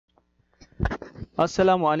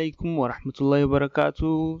አሰላሙ አለይኩም ወራህመቱላሂ ወበረካቱ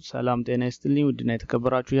ሰላም ጤና ይስጥልኝ ውድና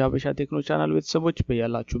የተከበራችሁ የሀበሻ ቴክኖ ቻናል ቤተሰቦች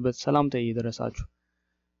በያላችሁበት ሰላምታዬ ይድረሳችሁ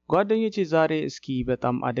ጓደኞቼ ዛሬ እስኪ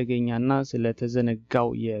በጣም አደገኛና ስለተዘነጋው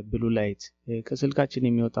የብሉ ላይት ከስልካችን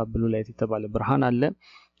የሚወጣ ብሉ ላይት የተባለ ብርሃን አለ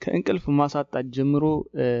ከእንቅልፍ ማሳጣት ጀምሮ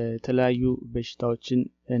ተለያዩ በሽታዎችን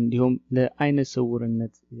እንዲሁም ለአይነ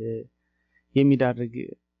ስውርነት የሚዳርግ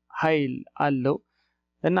ኃይል አለው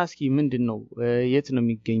እና እስኪ ምንድነው የት ነው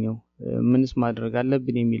የሚገኘው ምንስ ማድረግ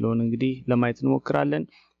አለብን የሚለውን እንግዲህ ለማየት እንሞክራለን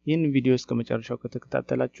ይህን ቪዲዮ እስከመጨረሻው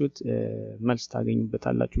ከተከታተላችሁት መልስ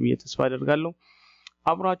ታገኙበታላችሁ ብዬ ተስፋ አደርጋለሁ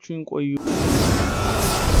አብራችሁን ቆዩ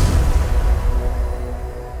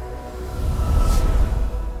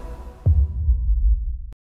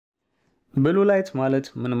ብሉ ላይት ማለት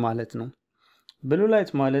ምን ማለት ነው ብሉ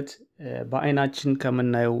ላይት ማለት በአይናችን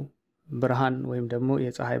ከምናየው ብርሃን ወይም ደግሞ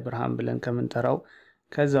የፀሐይ ብርሃን ብለን ከምንጠራው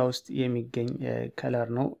ከዛ ውስጥ የሚገኝ ከለር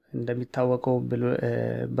ነው እንደሚታወቀው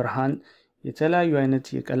ብርሃን የተለያዩ አይነት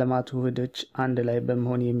የቀለማት ውህዶች አንድ ላይ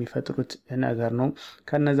በመሆን የሚፈጥሩት ነገር ነው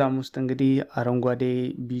ከነዛም ውስጥ እንግዲህ አረንጓዴ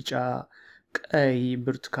ቢጫ ቀይ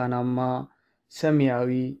ብርቱካናማ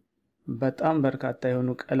ሰማያዊ በጣም በርካታ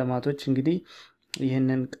የሆኑ ቀለማቶች እንግዲህ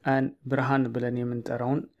ይህንን ቀን ብርሃን ብለን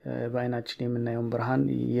የምንጠራውን በአይናችን የምናየውን ብርሃን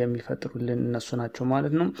የሚፈጥሩልን እነሱ ናቸው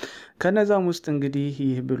ማለት ነው ከነዛም ውስጥ እንግዲህ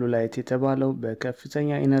ይህ ብሉ ላይት የተባለው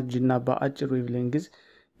በከፍተኛ ኢነርጂና በአጭር ዌቭሌንግዝ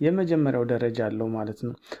የመጀመሪያው ደረጃ አለው ማለት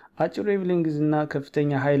ነው አጭር ዌቭሌንግዝና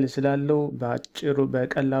ከፍተኛ ኃይል ስላለው በአጭሩ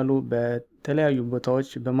በቀላሉ በተለያዩ ቦታዎች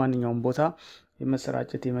በማንኛውም ቦታ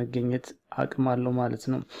የመሰራጨት የመገኘት አቅም አለው ማለት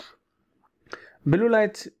ነው ብሉ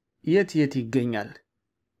ላይት የት ይገኛል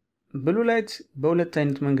ብሉ ላይት በሁለት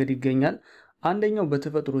አይነት መንገድ ይገኛል አንደኛው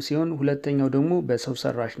በተፈጥሮ ሲሆን ሁለተኛው ደግሞ በሰው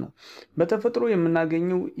ሰራሽ ነው በተፈጥሮ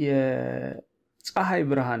የምናገኘው የፀሐይ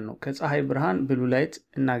ብርሃን ነው ከፀሐይ ብርሃን ብሉ ላይት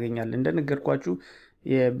እናገኛለን እንደነገርኳችሁ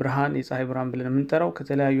የፀሐይ ብርሃን ብለን የምንጠራው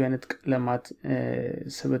ከተለያዩ አይነት ቀለማት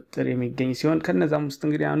ስብጥር የሚገኝ ሲሆን ከነዛም ውስጥ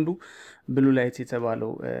እንግዲህ አንዱ ብሉ ላይት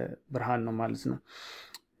የተባለው ብርሃን ነው ማለት ነው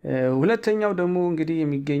ሁለተኛው ደግሞ እንግዲህ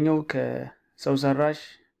የሚገኘው ከሰው ሰራሽ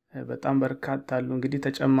በጣም በርካታ አሉ እንግዲህ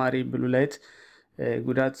ተጨማሪ ብሉ ላይት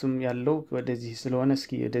ጉዳቱም ያለው ወደዚህ ስለሆነ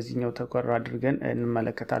እስኪ ወደዚህኛው ተቆራ አድርገን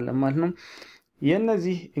እንመለከታለን ማለት ነው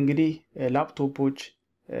የነዚህ እንግዲህ ላፕቶፖች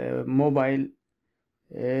ሞባይል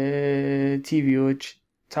ቲቪዎች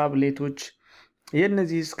ታብሌቶች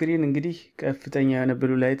የነዚህ ስክሪን እንግዲህ ከፍተኛ የሆነ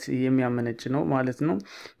ብሉ ላይት የሚያመነጭ ነው ማለት ነው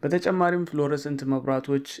በተጨማሪም ፍሎረሰንት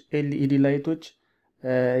መብራቶች ኤልኢዲ ላይቶች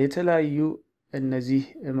የተለያዩ እነዚህ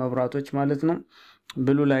መብራቶች ማለት ነው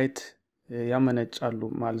ብሉ ላይት ያመነጫሉ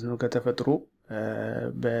ማለት ነው ከተፈጥሮ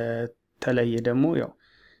በተለየ ደግሞ ያው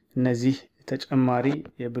እነዚህ ተጨማሪ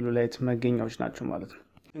የብሉ ላይት መገኛዎች ናቸው ማለት ነው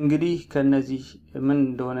እንግዲህ ከነዚህ ምን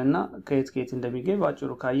እንደሆነና ከየት እንደሚገኝ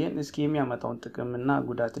ባጭሩ ካየን እስኪ የሚያመጣውን ጥቅምና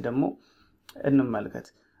ጉዳት ደግሞ እንመልከት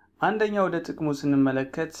አንደኛው ወደ ጥቅሙ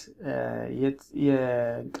ስንመለከት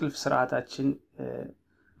የእንቅልፍ ስርዓታችን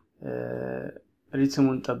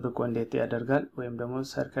ሪትሙን ጠብቆ እንዴት ያደርጋል ወይም ደግሞ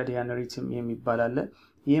ሰርካዲያን ሪትም የሚባል አለ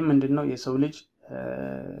ይህ ምንድነው የሰው ልጅ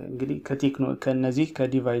እንግዲህ ከነዚህ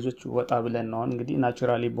ከዲቫይሶች ወጣ ብለን ነው እንግዲህ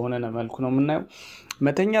ናቹራሊ በሆነ መልኩ ነው የምናየው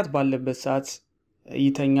መተኛት ባለበት ሰዓት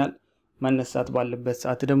ይተኛል መነሳት ባለበት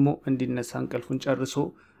ሰዓት ደግሞ እንዲነሳ እንቅልፉን ጨርሶ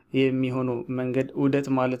የሚሆነው መንገድ ዑደት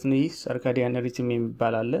ማለት ነው ይህ ሰርካዲያን ሪትም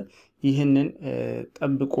የሚባል አለ ይህንን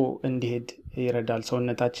ጠብቆ እንዲሄድ ይረዳል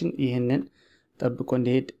ሰውነታችን ይህንን ጠብቆ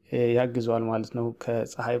እንዲሄድ ያግዛል ማለት ነው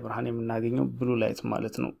ከፀሐይ ብርሃን የምናገኘው ብሉ ላይት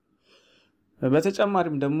ማለት ነው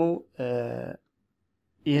በተጨማሪም ደግሞ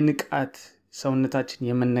የንቃት ሰውነታችን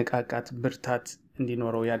የመነቃቃት ብርታት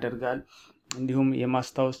እንዲኖረው ያደርጋል እንዲሁም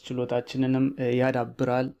የማስታወስ ችሎታችንንም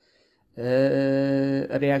ያዳብራል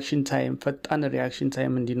ሪአክሽን ታይም ፈጣን ሪአክሽን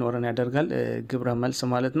ታይም እንዲኖረን ያደርጋል ግብረ መልስ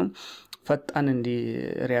ማለት ነው ፈጣን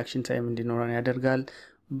ሪአክሽን ታይም እንዲኖረን ያደርጋል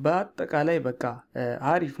በአጠቃላይ በቃ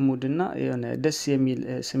አሪፍ ሙድና የሆነ ደስ የሚል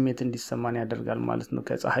ስሜት እንዲሰማን ያደርጋል ማለት ነው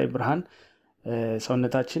ከፀሐይ ብርሃን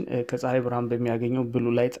ሰውነታችን ከፀሐይ ብርሃን በሚያገኘው ብሉ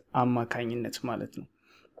ላይት አማካኝነት ማለት ነው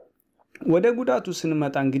ወደ ጉዳቱ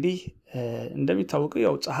ስንመጣ እንግዲህ እንደሚታወቀው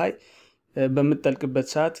ያው ፀሐይ በመጠልቅበት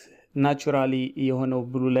ሰዓት ናቹራሊ የሆነው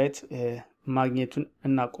ብሉ ላይት ማግኘቱን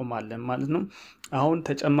እናቆማለን ማለት ነው አሁን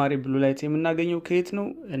ተጨማሪ ብሉ ላይት የምናገኘው ከየት ነው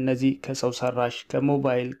እነዚህ ከሰው ሰራሽ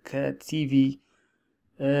ከሞባይል ከቲቪ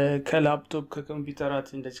ከላፕቶፕ ከኮምፒውተራት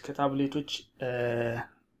እንደዚህ ከታብሌቶች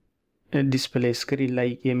ዲስፕሌይ ስክሪን ላይ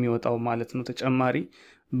የሚወጣው ማለት ነው ተጨማሪ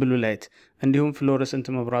ብሉ ላይት እንዲሁም ፍሎረሰንት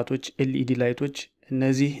መብራቶች ኤልኢዲ ላይቶች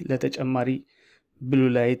እነዚህ ለተጨማሪ ብሉ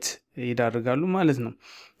ላይት ይዳርጋሉ ማለት ነው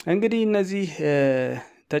እንግዲህ እነዚህ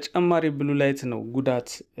ተጨማሪ ብሉ ላይት ነው ጉዳት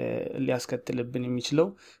ሊያስከትልብን የሚችለው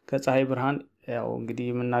ከፀሐይ ብርሃን ያው እንግዲህ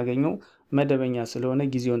የምናገኘው መደበኛ ስለሆነ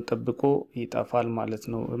ጊዜውን ጠብቆ ይጣፋል ማለት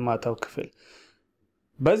ነው ማታው ክፍል።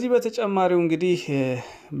 በዚህ በተጨማሪው እንግዲህ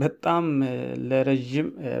በጣም ለረጅም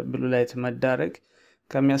ብሉ ላይት መዳረግ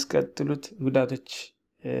ከሚያስከትሉት ጉዳቶች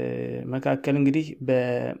መካከል እንግዲህ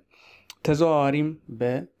በተዘዋዋሪም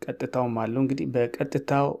በቀጥታውም አለው። እንግዲህ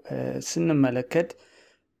በቀጥታው ስንመለከት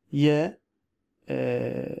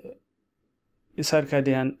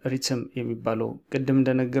የሰርካዲያን ሪትም የሚባለው ቅድም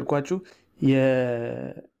እንደነገርኳችሁ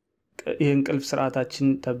የእንቅልፍ ስርዓታችን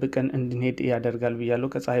ጠብቀን እንድንሄድ ያደርጋል ብያለሁ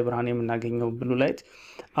ከፀሐይ ብርሃን የምናገኘው ብሉ ላይት።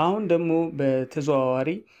 አሁን ደግሞ በተዘዋዋሪ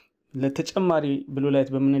ለተጨማሪ ብሉ ላይት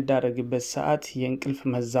በምንዳረግበት ሰዓት የእንቅልፍ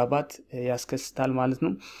መዛባት ያስከስታል ማለት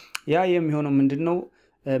ነው። ያ የሚሆነው ምንድነው?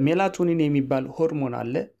 ሜላቶኒን የሚባል ሆርሞን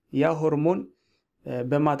አለ። ያ ሆርሞን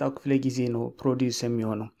በማታው ክፍለ ጊዜ ነው ፕሮዲዩስ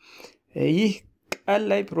የሚሆነው። ይህ ቀን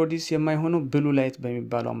ላይ ፕሮዲዩስ የማይሆነው ብሉ ላይት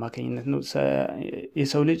በሚባለው አማካኝነት ነው።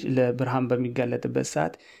 የሰው ልጅ ለብርሃን በሚጋለጥበት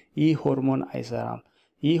ሰዓት ይህ ሆርሞን አይሰራም።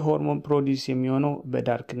 ይህ ሆርሞን ፕሮዲዩስ የሚሆነው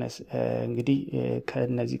በዳርክነስ እንግዲህ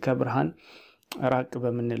ከነዚህ ከብርሃን ራቅ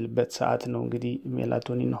በምንልበት ሰዓት ነው። እንግዲህ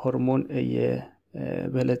ሜላቶኒን ሆርሞን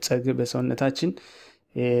የበለጸገ በሰውነታችን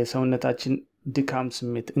ድካም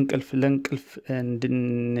ስሜት ለእንቅልፍ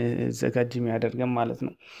እንድንዘጋጅ የሚያደርገን ማለት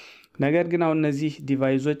ነው። ነገር ግን አሁን እነዚህ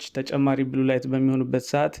ዲቫይሶች ተጨማሪ ብሉ ላይት በሚሆኑበት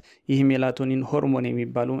ሰዓት ይህ ሜላቶኒን ሆርሞን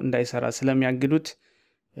የሚባለው እንዳይሰራ ስለሚያግዱት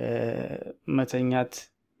መተኛት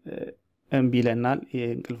እምቢ ይለናል።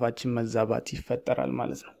 የእንቅልፋችን መዛባት ይፈጠራል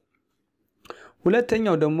ማለት ነው።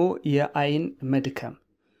 ሁለተኛው ደግሞ የአይን መድከም።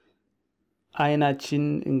 አይናችን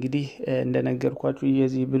እንግዲህ እንደነገርኳችሁ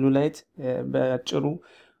የዚህ ብሉ ላይት በአጭሩ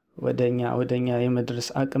ወደኛ የመድረስ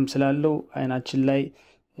አቅም ስላለው አይናችን ላይ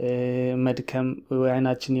መድከም፣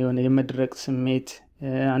 አይናችን የሆነ የመድረቅ ስሜት፣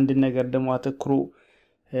 አንድ ነገር ደግሞ አተኩሮ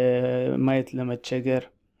ማየት ለመቸገር፣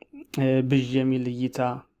 ብዥ የሚል እይታ፣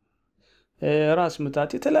 ራስ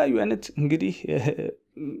ምታት፣ የተለያዩ አይነት እንግዲህ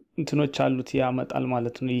እንትኖች አሉት ያመጣል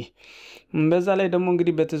ማለት ነው። ይህ በዛ ላይ ደግሞ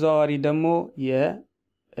እንግዲህ በተዘዋዋሪ ደግሞ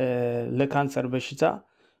ለካንሰር በሽታ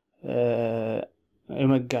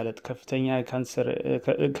የመጋለጥ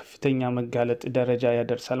ከፍተኛ መጋለጥ ደረጃ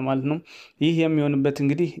ያደርሳል ማለት ነው። ይህ የሚሆንበት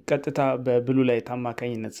እንግዲህ ቀጥታ በብሉ ላይት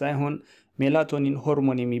አማካኝነት ሳይሆን ሜላቶኒን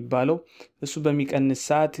ሆርሞን የሚባለው እሱ በሚቀንስ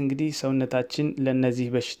ሰዓት እንግዲህ ሰውነታችን ለነዚህ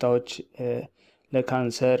በሽታዎች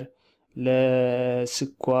ለካንሰር፣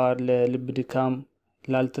 ለስኳር፣ ለልብ ድካም፣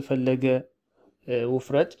 ላልተፈለገ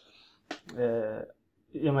ውፍረት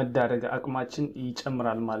የመዳረግ አቅማችን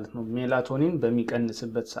ይጨምራል ማለት ነው። ሜላቶኒን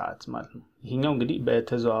በሚቀንስበት ሰዓት ማለት ነው። ይሄኛው እንግዲህ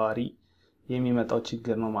በተዘዋዋሪ የሚመጣው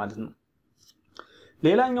ችግር ነው ማለት ነው።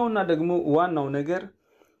 ሌላኛውና ደግሞ ዋናው ነገር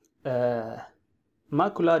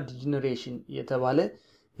ማኩላ ዲጀነሬሽን የተባለ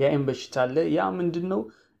የአይን በሽታ አለ። ያ ምንድነው?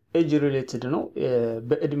 ኤጅ ሪሌትድ ነው።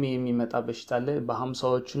 በእድሜ የሚመጣ በሽታ አለ።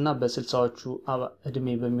 በ50ዎቹ እና በ60ዎቹ እድሜ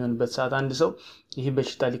በሚሆንበት ሰዓት አንድ ሰው ይህ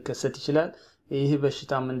በሽታ ሊከሰት ይችላል። ይህ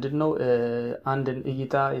በሽታ ምንድነው? አንድን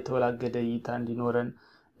እይታ የተወላገደ እይታ እንዲኖረን፣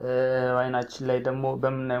 አይናችን ላይ ደግሞ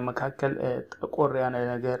በምናየው መካከል ጠቆር ያለ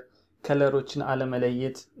ነገር፣ ከለሮችን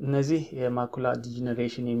አለመለየት፣ እነዚህ የማኩላ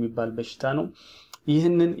ዲጀነሬሽን የሚባል በሽታ ነው።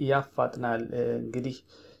 ይህንን ያፋጥናል። እንግዲህ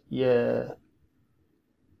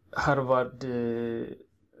የሃርቫርድ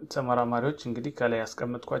ተመራማሪዎች እንግዲህ ከላይ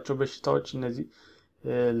ያስቀመጥኳቸው በሽታዎች እነዚህ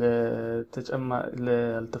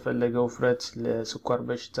ላልተፈለገ ውፍረት፣ ለስኳር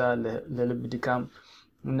በሽታ፣ ለልብ ድካም፣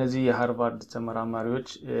 እነዚህ የሃርቫርድ ተመራማሪዎች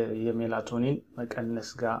የሜላቶኒን መቀነስ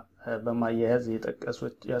ጋር በማያያዝ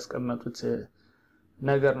ያስቀመጡት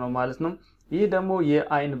ነገር ነው ማለት ነው። ይህ ደግሞ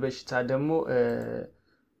የአይን በሽታ ደግሞ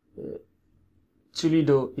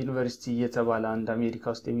ቱሊዶ ዩኒቨርሲቲ የተባለ አንድ አሜሪካ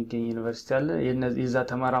ውስጥ የሚገኝ ዩኒቨርሲቲ አለ። የዛ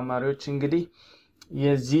ተመራማሪዎች እንግዲህ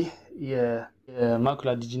የዚህ የማኩላ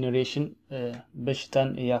ዲጀነሬሽን በሽታን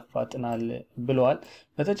ያፋጥናል ብለዋል።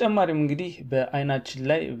 በተጨማሪም እንግዲህ በአይናችን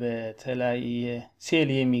ላይ በተለያየ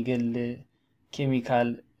ሴል የሚገል ኬሚካል፣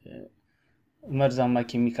 መርዛማ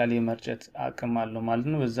ኬሚካል የመርጨት አቅም አለው ማለት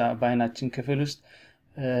ነው። በዛ በአይናችን ክፍል ውስጥ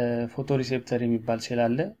ፎቶሪሴፕተር የሚባል ሴል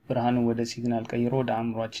አለ። ብርሃንን ወደ ሲግናል ቀይሮ ወደ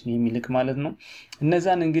አእምሯችን የሚልክ ማለት ነው።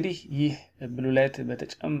 እነዛን እንግዲህ ይህ ብሉ ላይት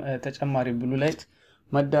ተጨማሪ ብሉ ላይት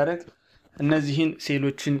መዳረግ እነዚህን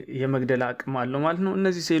ሴሎችን የመግደል አቅም አለው ማለት ነው።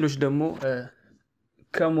 እነዚህ ሴሎች ደግሞ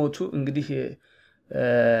ከሞቱ እንግዲህ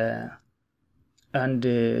አንድ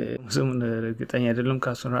ስሙን እርግጠኛ አይደለም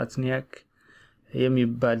ካሶራትኒያክ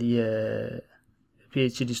የሚባል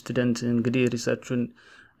የፒኤችዲ ስቱደንት እንግዲህ ሪሰርቹን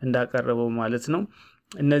እንዳቀረበው ማለት ነው።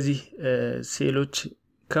 እነዚህ ሴሎች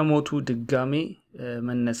ከሞቱ ድጋሜ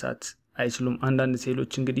መነሳት አይችሉም። አንዳንድ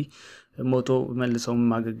ሴሎች እንግዲህ ሞቶ መልሰው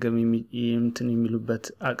ማገገም የሚሉበት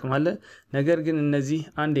አቅም አለ። ነገር ግን እነዚህ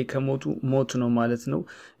አንዴ ከሞቱ ሞት ነው ማለት ነው።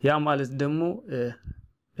 ያ ማለት ደግሞ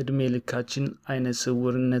እድሜ ልካችን አይነ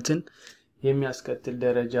ስውርነትን የሚያስከትል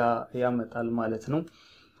ደረጃ ያመጣል ማለት ነው።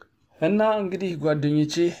 እና እንግዲህ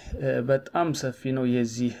ጓደኞቼ በጣም ሰፊ ነው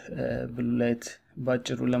የዚህ ብሉ ላይት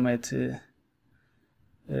ባጭሩ ለማየት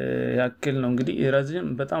ያክል ነው። እንግዲህ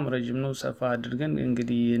በጣም ረጅም ነው። ሰፋ አድርገን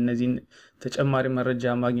እንግዲህ እነዚህን ተጨማሪ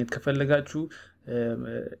መረጃ ማግኘት ከፈለጋችሁ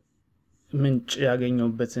ምንጭ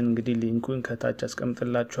ያገኘውበትን እንግዲህ ሊንኩን ከታች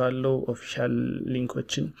አስቀምጥላችኋለሁ። ኦፊሻል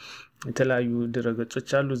ሊንኮችን የተለያዩ ድረገጾች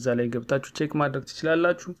አሉ፣ እዛ ላይ ገብታችሁ ቼክ ማድረግ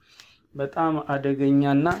ትችላላችሁ። በጣም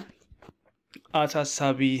አደገኛና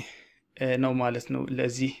አሳሳቢ ነው ማለት ነው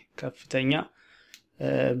ለዚህ ከፍተኛ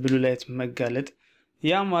ብሉ ላይት መጋለጥ።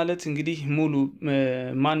 ያ ማለት እንግዲህ ሙሉ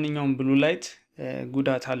ማንኛውም ብሉ ላይት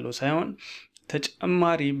ጉዳት አለው ሳይሆን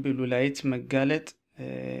ተጨማሪ ብሉ ላይት መጋለጥ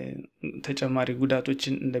ተጨማሪ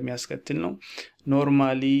ጉዳቶችን እንደሚያስከትል ነው።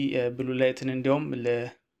 ኖርማሊ ብሉ ላይትን እንዲያውም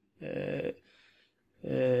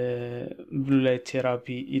ብሉ ላይት ቴራፒ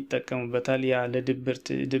ይጠቀሙበታል። ያ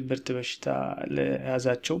ለድብርት በሽታ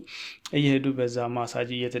ለያዛቸው እየሄዱ በዛ ማሳጅ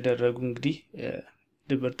እየተደረጉ እንግዲህ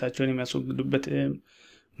ድብርታቸውን የሚያስወግዱበት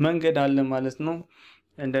መንገድ አለ ማለት ነው።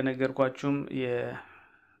 እንደነገርኳችሁም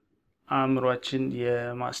የአእምሮአችን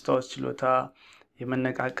የማስታወስ ችሎታ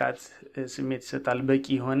የመነቃቃት ስሜት ይሰጣል በቂ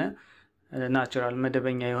የሆነ ናቹራል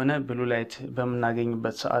መደበኛ የሆነ ብሉ ላይት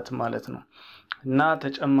በመናገኝበት ሰዓት ማለት ነው። እና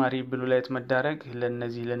ተጨማሪ ብሉ ላይት መዳረግ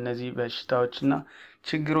ለነዚህ በሽታዎችና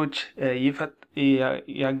ችግሮች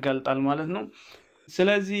ያጋልጣል ማለት ነው።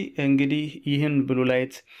 ስለዚህ እንግዲህ ይህን ብሉ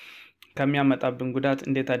ላይት ከሚያመጣብን ጉዳት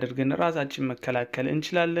እንዴት አድርገን ራሳችን መከላከል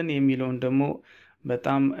እንችላለን የሚለውን ደግሞ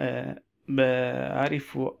በጣም በአሪፍ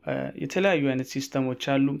የተለያዩ አይነት ሲስተሞች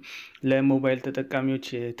አሉ። ለሞባይል ተጠቃሚዎች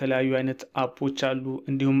የተለያዩ አይነት አፖች አሉ።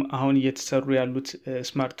 እንዲሁም አሁን እየተሰሩ ያሉት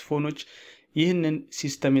ስማርትፎኖች ይህንን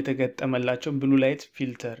ሲስተም የተገጠመላቸው ብሉ ላይት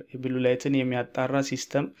ፊልተር ብሉ ላይትን የሚያጣራ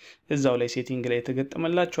ሲስተም እዛው ላይ ሴቲንግ ላይ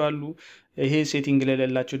የተገጠመላቸው አሉ። ይሄ ሴቲንግ ላይ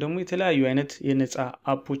ለላቸው ደግሞ የተለያዩ አይነት የነፃ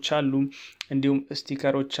አፖች አሉ። እንዲሁም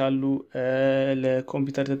ስቲከሮች አሉ።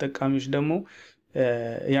 ለኮምፒውተር ተጠቃሚዎች ደግሞ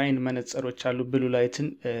የአይን መነጽሮች አሉ ብሉ ላይትን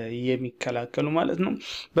የሚከላከሉ ማለት ነው።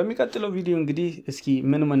 በሚቀጥለው ቪዲዮ እንግዲህ እስኪ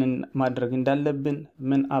ምን ማድረግ እንዳለብን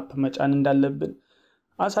ምን አፕ መጫን እንዳለብን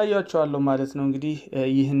አሳያችኋለሁ ማለት ነው። እንግዲህ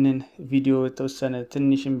ይህንን ቪዲዮ ተወሰነ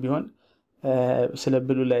ትንሽም ቢሆን ስለ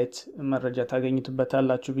ብሉ ላይት መረጃ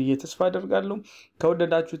ታገኙበታላችሁ ብዬ ተስፋ አደርጋለሁ።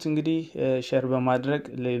 ከወደዳችሁት እንግዲህ ሼር በማድረግ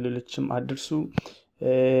ለሌሎችም አድርሱ፣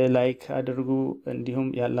 ላይክ አድርጉ፣ እንዲሁም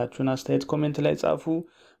ያላችሁን አስተያየት ኮሜንት ላይ ጻፉ።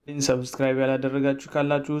 ሰብስክራይብ ያላደረጋችሁ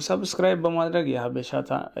ካላችሁ ሰብስክራይብ በማድረግ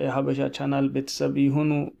የሀበሻ ቻናል ቤተሰብ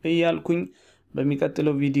ይሁኑ እያልኩኝ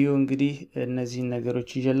በሚቀጥለው ቪዲዮ እንግዲህ እነዚህን ነገሮች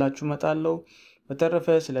ይዤላችሁ መጣለሁ። በተረፈ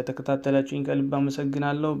ስለተከታተላችሁኝ ከልብ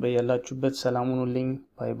አመሰግናለሁ። በያላችሁበት ሰላም ሁኑልኝ።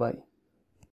 ባይ ባይ።